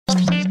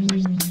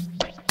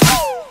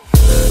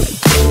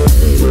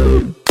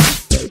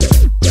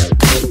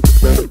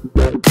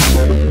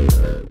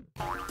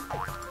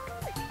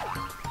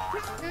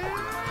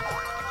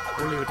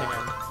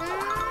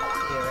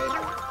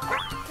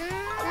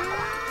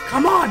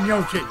Come on,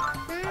 Yoshi!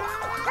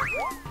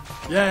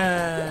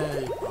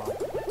 Yay!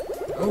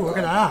 Oh, look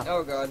at that.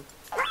 Oh god.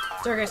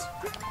 Circus!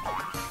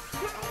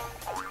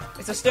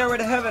 It's a stairway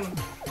to heaven!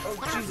 Oh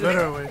Jesus!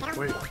 Literally.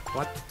 Wait,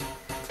 what?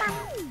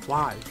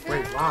 Why?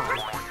 Wait, why?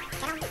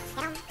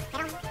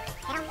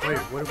 Wait,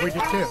 what did we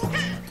just do?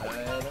 I don't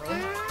know.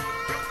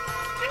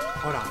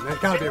 Hold on, there's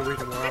gotta be a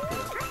reason we're up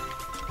here.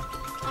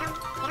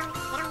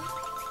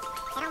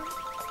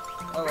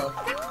 Oh well.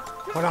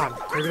 Hold on,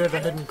 maybe there's a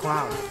hidden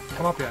cloud.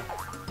 Come up here.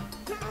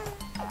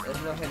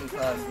 There's no hidden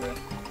cloud here.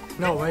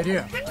 No, right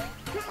here.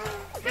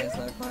 There's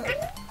no cloud.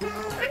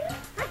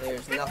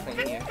 There's nothing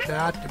here. There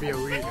had to be a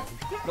reason.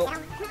 Nope.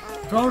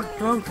 Throw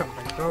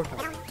something, throw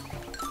something.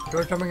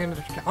 Throw something into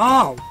the sky.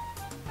 Oh!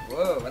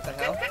 Whoa, what the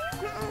hell?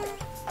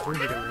 We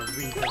need a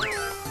reason.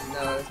 No,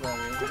 there's no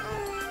reason.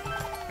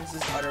 This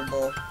is utter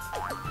bull.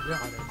 Yeah,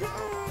 I don't know.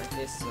 My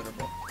face is utter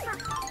bull.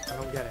 I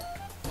don't get it.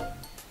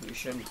 You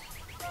shouldn't.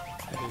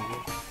 I hate you.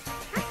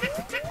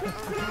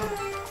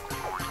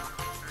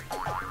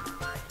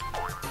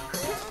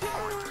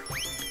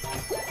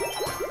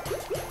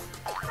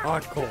 Oh,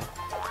 it's cool.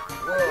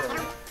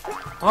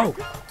 Whoa. Oh!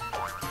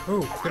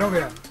 Ooh, get over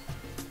here.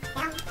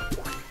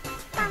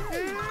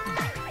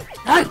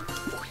 Hey!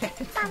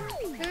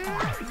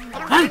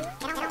 Hey!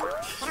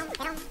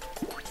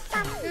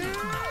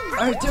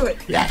 Alright, do it!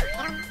 Yeah!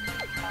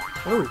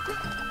 Ooh.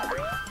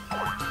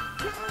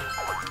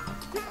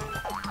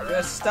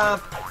 Just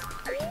stomp.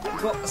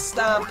 Go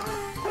stomp.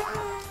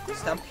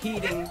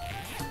 Stampeding.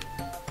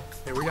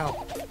 Here we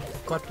go.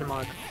 Question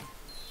mark.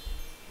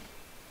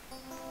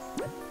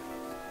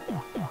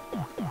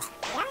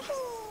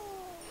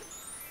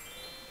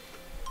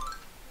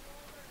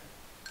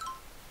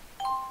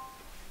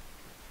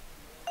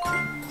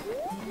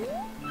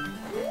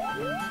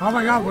 Oh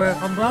my god,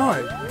 I'm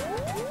going!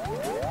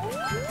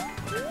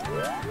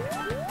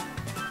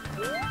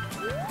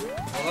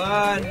 Hold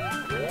on.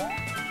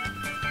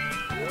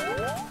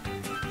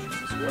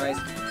 Jesus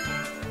Christ.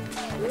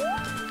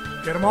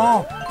 Get them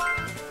all!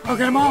 Oh,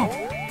 get them all!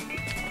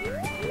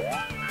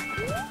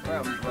 Where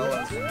are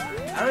umbrellas?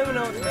 I don't even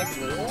know what to make of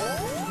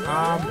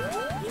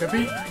this.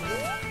 Hippie?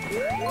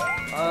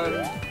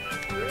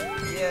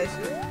 Yeah,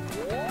 sure.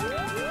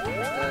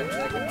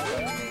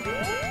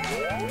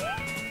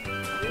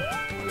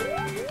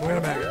 We're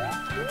gonna make it.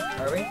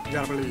 Are we? You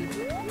gotta believe.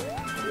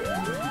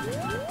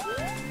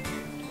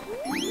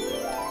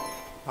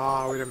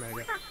 Ah, we didn't make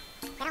it.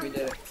 We did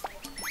it.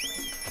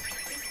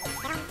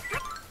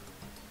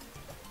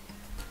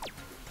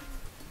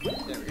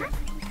 There we go.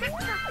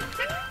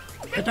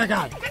 Hit that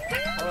guy!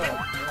 Oh.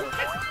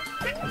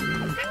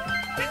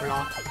 We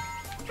lost.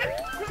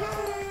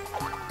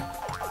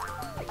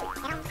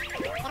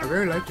 I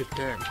really like this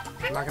game.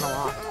 I'm not gonna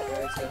lie.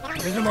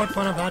 This is more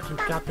fun I've had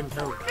since Captain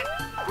Toad.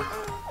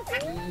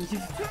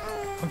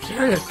 I'm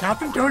serious,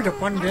 Captain Toad's a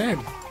fun game.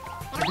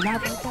 Have you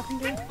not played Captain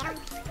Toad?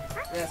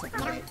 Yeah,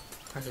 something like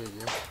I hate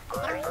you.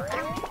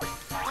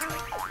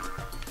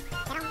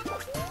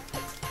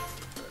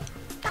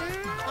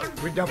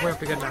 We definitely have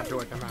to get that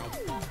door somehow.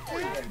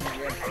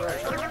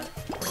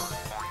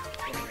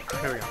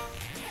 There we go.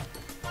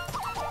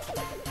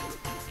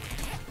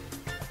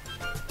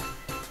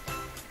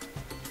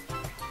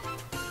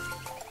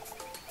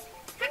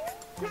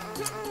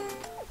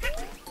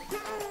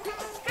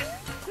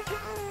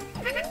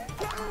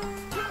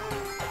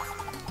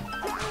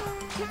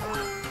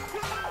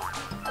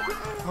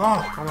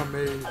 Oh, I'm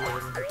amazing.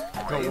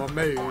 So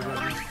amazing. I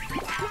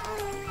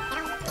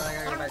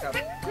gotta go back up.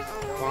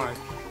 Why?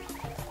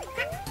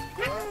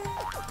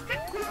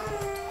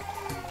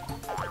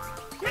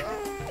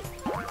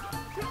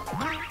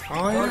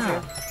 Oh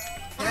yeah.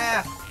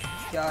 Yeah!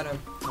 Got him.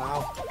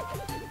 Wow.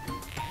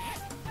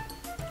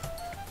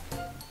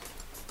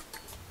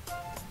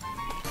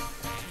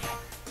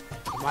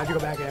 Why'd you go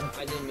back in?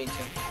 I didn't mean to.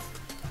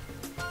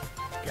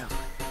 Yeah.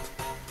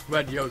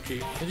 Red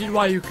Yoshi. This is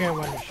why you can't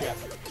win the ship.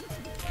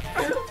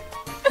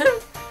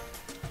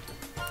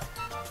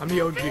 I'm the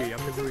OG,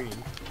 I'm the green.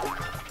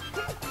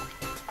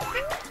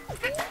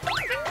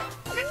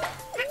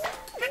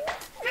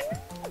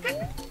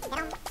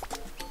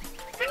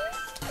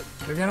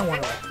 Maybe I don't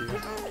want to rescue you.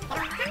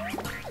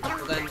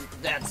 Well then,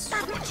 that's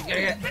what you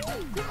gotta get.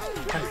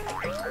 Hey.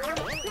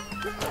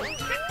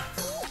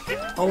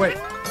 Oh wait.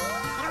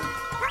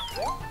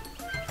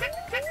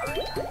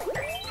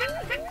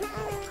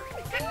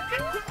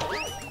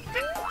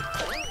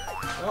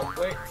 Oh,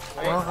 wait.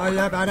 Oh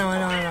yeah, I know.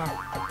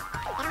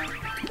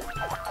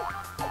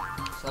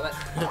 Stop it.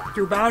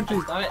 Too bouncy.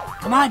 Stop it.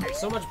 Come on.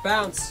 So much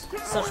bounce.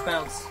 Such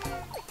bounce.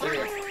 There we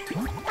go.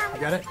 You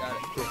got it? Got it.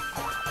 Cool.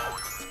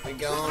 We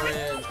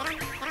going.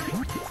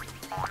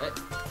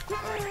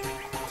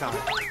 Stop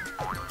it.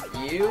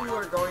 You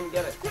are going to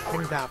get it.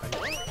 Things happen.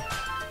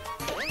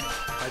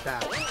 Like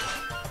that.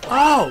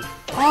 Oh!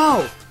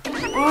 Oh!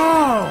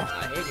 Oh!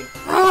 I hate you.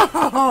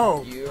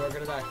 Oh! You are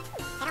gonna die.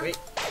 Wait.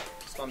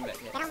 Spawn back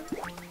here.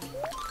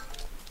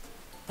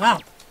 Ow!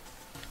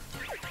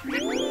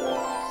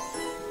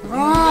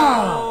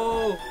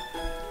 Oh!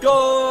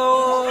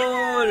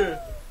 Goal!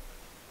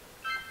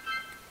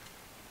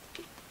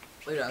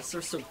 Yes,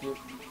 they're so cute.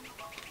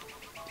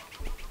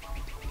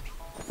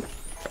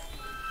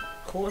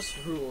 Course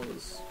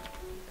rules.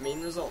 I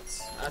mean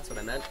results. That's what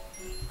I meant.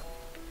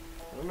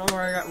 I don't know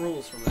where I got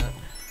rules from that.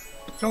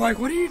 So, like,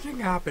 what do you think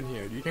happened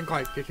here? Do you think,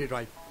 like, this is,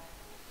 like,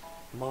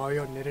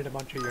 Mario knitted a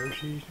bunch of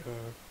Yoshis,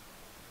 or...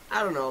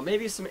 I don't know,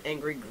 maybe some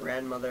angry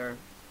grandmother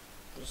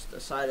just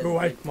decided... Who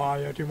liked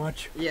Mario too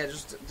much? Yeah,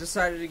 just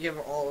decided to give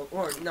all...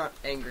 Or, not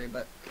angry,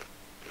 but...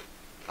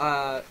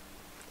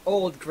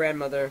 old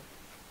grandmother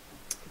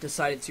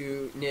decided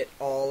to knit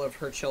all of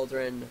her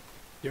children...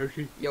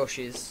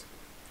 Yoshis.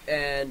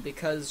 And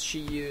because she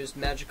used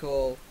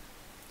magical,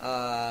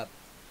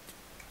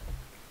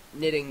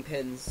 knitting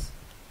pins...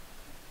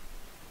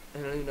 I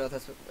don't even know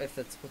if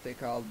that's what they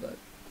called, but...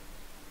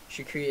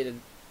 She created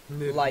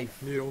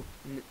life.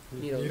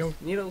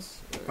 Needles?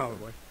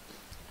 Probably.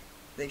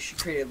 She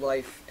created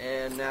life,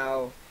 and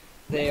now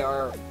they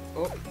are...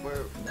 Oh,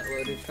 that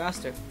loaded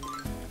faster.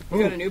 We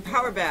got a new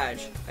power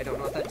badge. I don't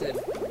know what that did.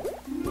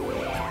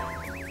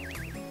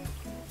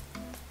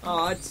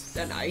 Oh, it's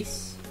that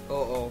ice.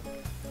 Uh-oh.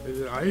 Is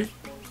it ice?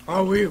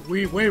 Oh, wait.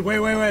 We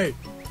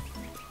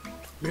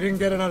didn't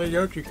get another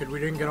Yoshi because we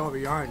didn't get all the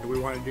yarn. Do we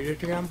want to do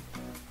this again?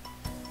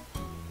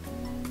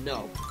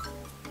 No.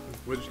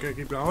 We're just gonna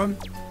keep going?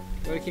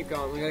 We're gonna keep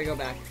going. We gotta go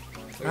back.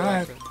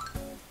 Alright.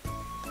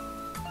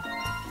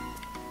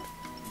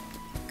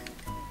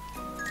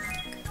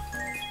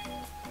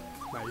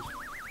 Nice.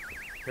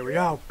 Here we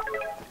go.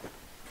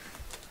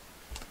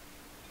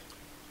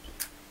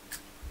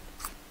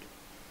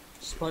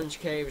 Sponge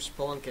cave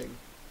spelunking.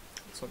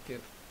 It's so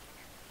cute.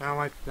 I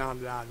like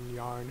that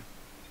yarn.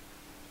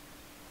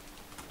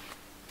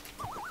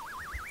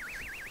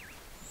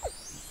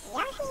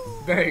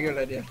 Very good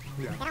idea.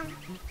 Yeah.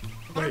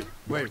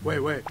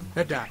 Wait.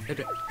 Hit that.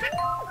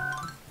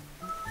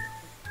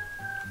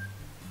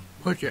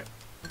 Push it.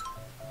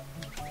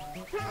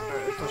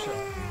 Alright, push it.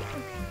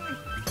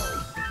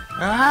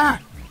 Ah!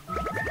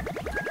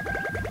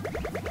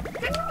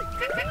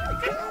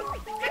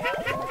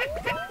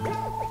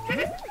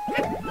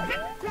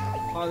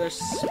 Oh, there's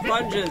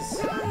sponges.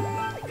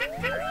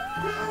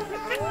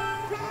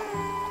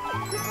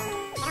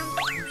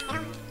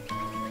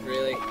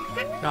 Really?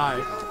 Die.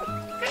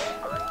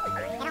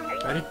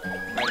 Ready?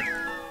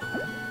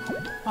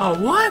 Oh,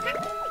 what?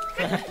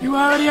 You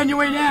already on your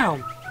way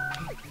down.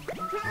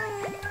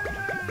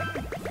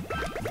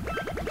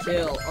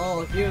 Kill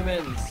all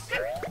humans.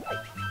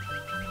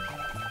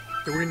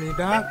 Do we need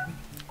that?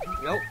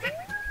 Nope.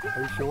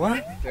 Are you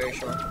sure? Very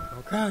sure.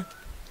 Okay.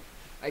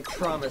 I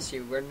promise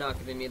you, we're not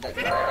gonna need that.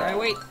 Alright,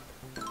 wait.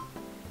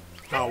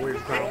 Oh,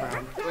 we've got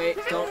around. Wait,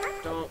 don't.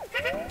 No.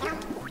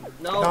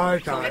 No,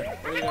 it's not.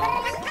 What are you doing?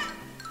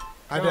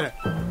 I did it.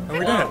 Oh, we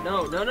did it.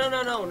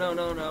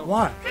 No.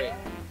 What? Wait,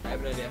 I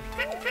have an idea.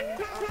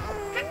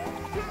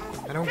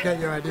 I don't get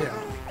your idea.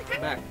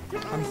 Come back.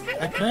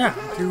 I can't.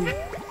 I'm too...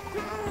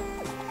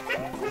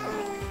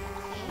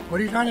 What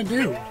are you trying to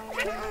do? I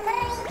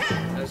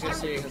was gonna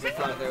see because I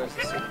thought there was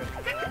a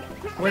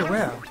secret. Wait,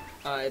 where?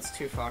 It's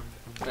too far.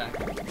 Back.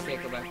 You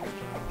can't go back there.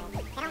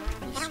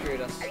 You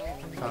screwed us.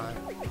 Sorry.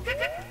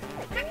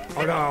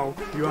 Oh no,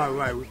 you are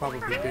right. We probably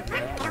did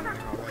that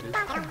already.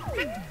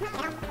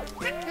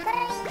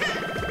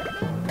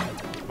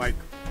 Like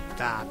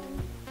that.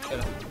 Shut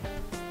up.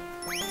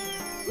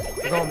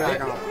 We're going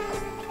back out.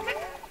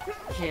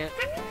 Can't.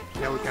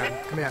 Yeah, we can.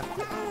 Come here.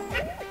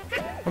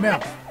 Come here.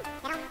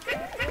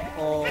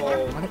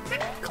 Oh.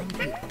 Come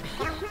here.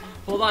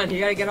 Hold on, you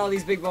gotta get all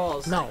these big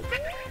balls. No.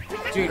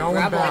 Dude,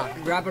 grab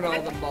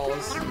all them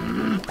balls. You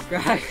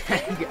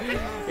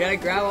gotta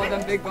grab all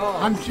them big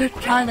balls. I'm just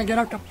trying to get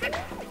up the...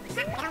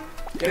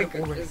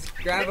 Just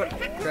grab them.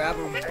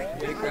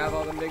 You gotta grab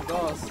all them big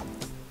balls.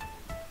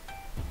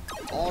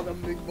 All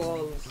them big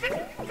balls.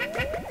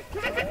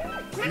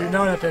 You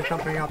know that there's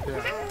something up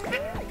there.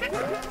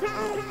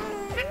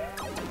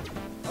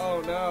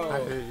 Oh no. I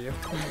hear you.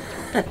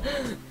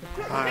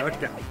 Alright, let's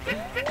go.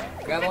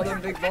 Grab all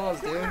them big balls,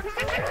 dude.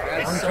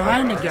 I'm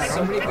trying to get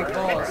so them. many big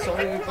balls. So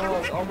many big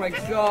balls. Oh my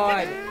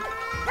god.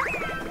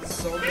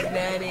 So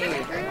many.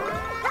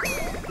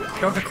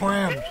 Go to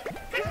clams.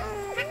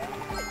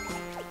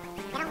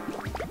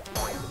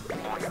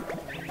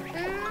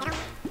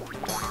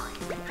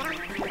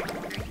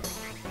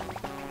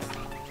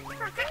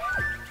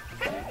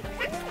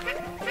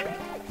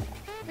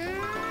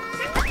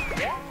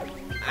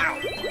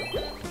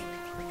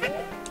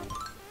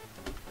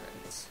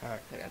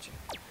 Alright, I got you.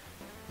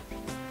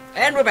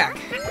 And we're back.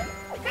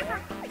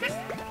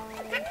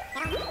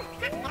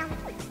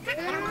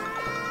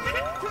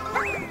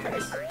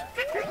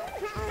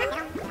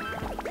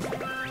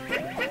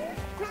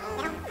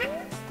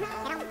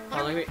 Oh,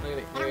 look at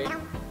me.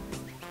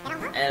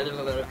 And a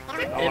little.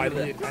 Oh, I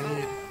need.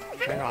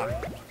 Hang on.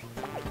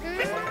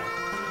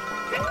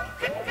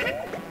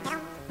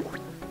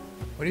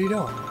 What are you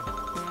doing?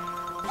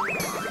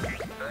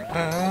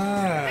 Oh,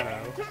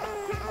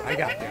 I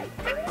got you.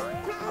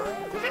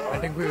 I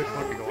think we were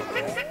supposed to go up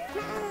there.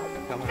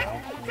 Somehow.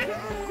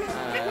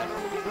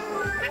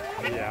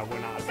 Yeah, we're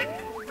not.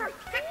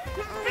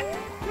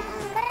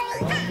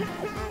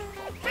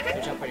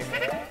 Good jump on your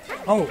head.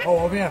 Oh,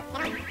 over here.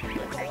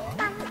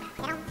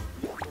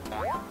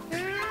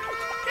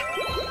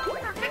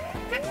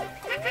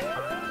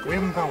 We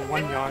haven't found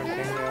one yarn thing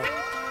there.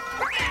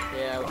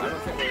 Yeah, I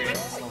don't think we're gonna get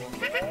this level.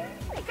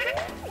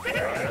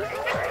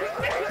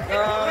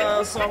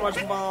 Oh, so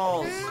much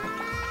balls!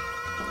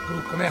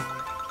 Ooh, come here.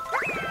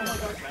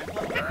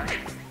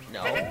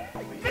 No.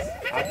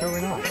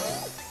 Absolutely not.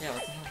 Yeah,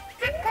 what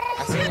the hell?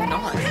 I said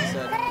not, he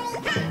said.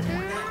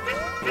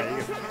 Yeah,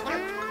 you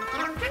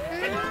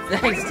go.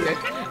 Thanks, dude.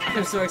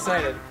 I'm so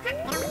excited.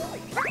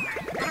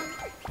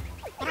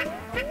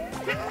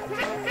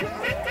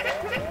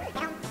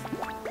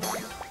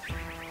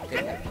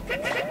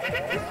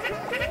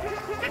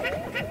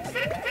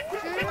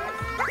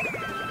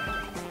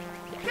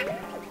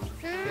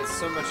 There's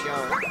so much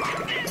yarn.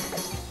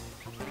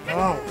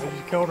 Oh, I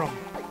just killed him.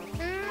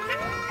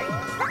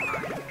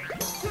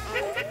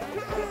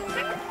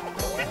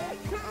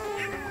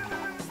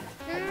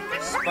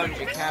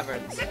 Spongy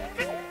caverns.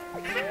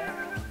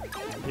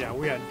 Yeah,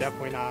 we are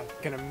definitely not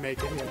gonna make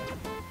it here.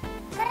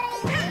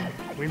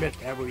 We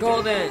missed everything.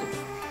 Golden!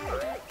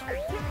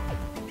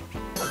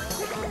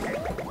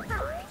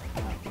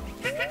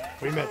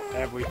 We missed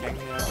everything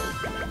here.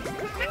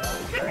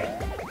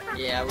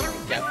 Yeah, we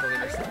definitely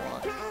missed a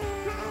lot.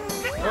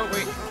 Oh,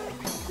 wait.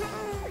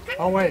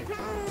 Oh, wait.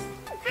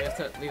 We have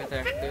to leave it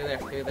there. Leave it there.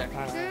 Leave it there.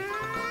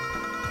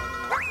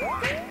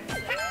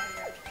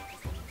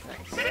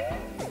 Thanks.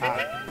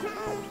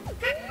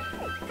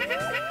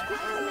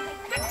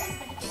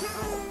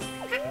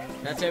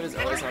 That tab is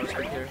always on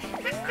here.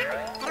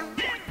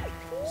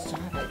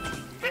 Stop it.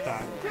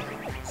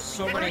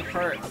 So many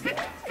hurt.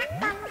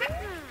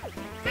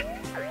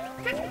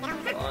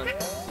 Come on.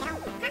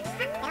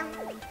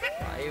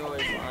 Why are you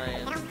always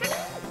lying?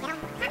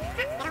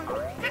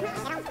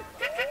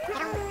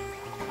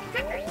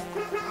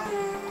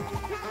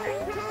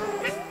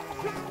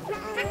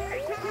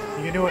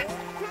 You can do it.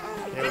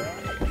 Yeah.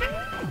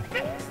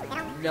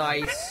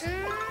 Nice.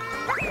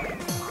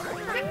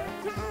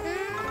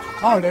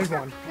 Oh, there's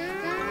one.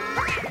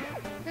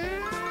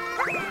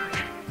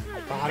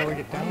 But how do we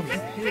get down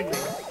there?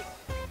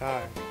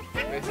 Alright. We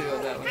have to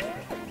go that way.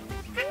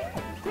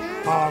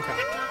 Oh, okay.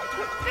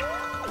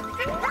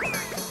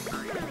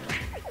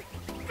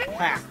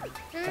 Ha!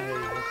 There you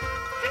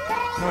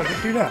go. No,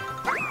 just do that.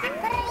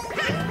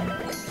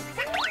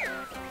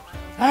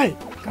 Hey,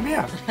 come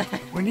here.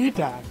 We need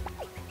that.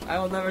 I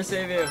will never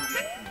save you.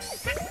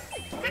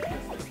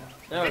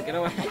 No, get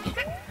away.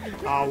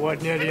 Oh, we're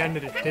near the end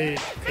of the stage,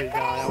 because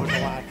that was the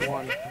last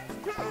one.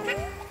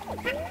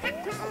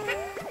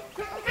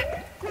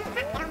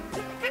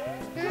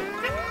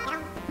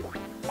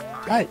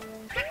 Hey!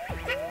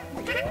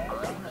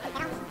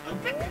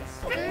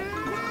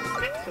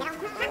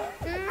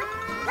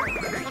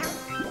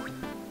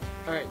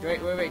 Alright,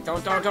 wait.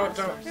 Don't. Hold on,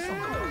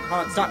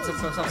 stop.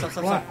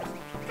 What?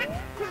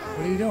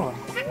 What are you doing?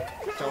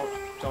 Don't.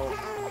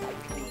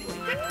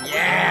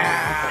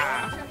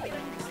 Yeah!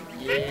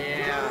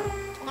 Yeah!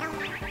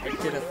 I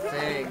did a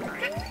thing.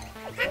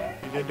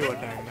 You did do it,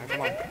 dang. Now,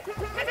 come on.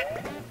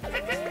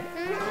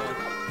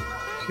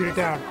 Shoot it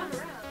down.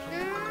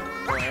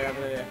 Oh, I got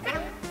it.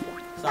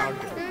 Stop.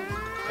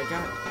 I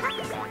got it.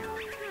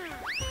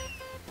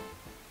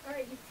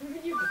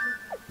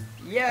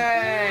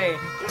 Yay!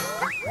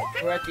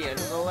 We're at the end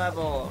of the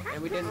level,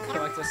 and we didn't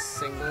collect a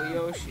single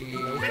Yoshi.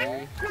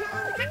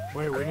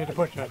 Wait, we need to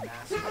push that.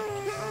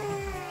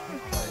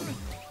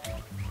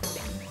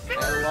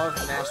 I love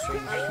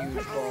mastering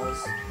huge balls.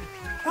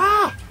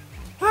 Ah!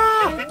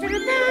 Ah! That's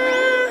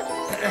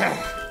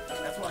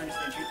why I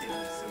understand you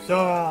things. So,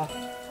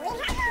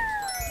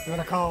 you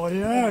wanna call it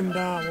here, and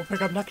we'll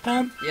pick up next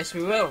time? Yes,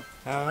 we will.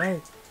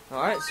 Alright.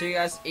 Alright, see you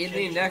guys in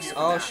the next.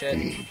 Oh shit.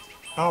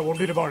 Oh, we'll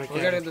do the bonus We're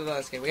game. gonna do the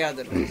bonus game. We gotta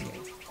do the bonus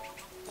game.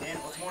 Dan,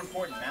 what's more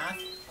important, math?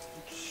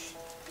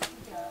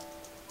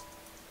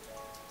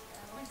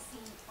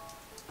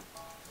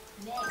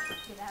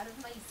 Get out of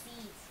my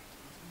seat.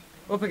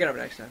 We'll pick it up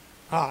next time.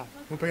 Ah,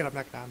 we'll pick it up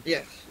next time.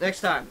 Yes,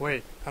 next time.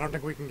 Wait, I don't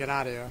think we can get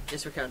out of here.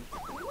 Yes, we can.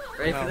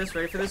 Ready for No. this?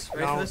 Ready for this?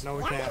 Ready No, for this? no,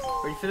 we can't.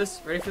 Ready for this?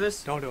 Ready for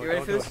this? Don't do it, You ready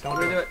don't for do this? it, don't I'm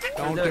gonna do it. I'm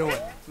Don't gonna do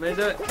it. I'm gonna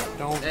do it.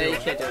 Don't Hey, do you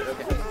it. can't do it.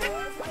 Okay.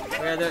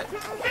 We gotta do it.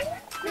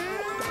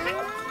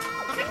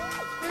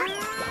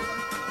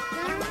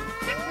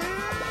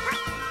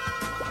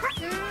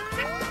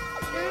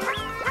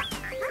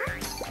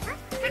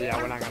 Yeah,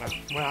 we're not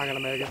gonna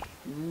make it.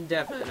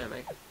 Definitely not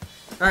make it.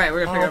 Alright,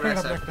 we're gonna pick Oh, it up we'll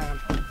next pick it time.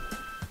 up next time.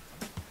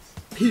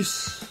 Peace.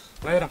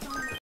 Later.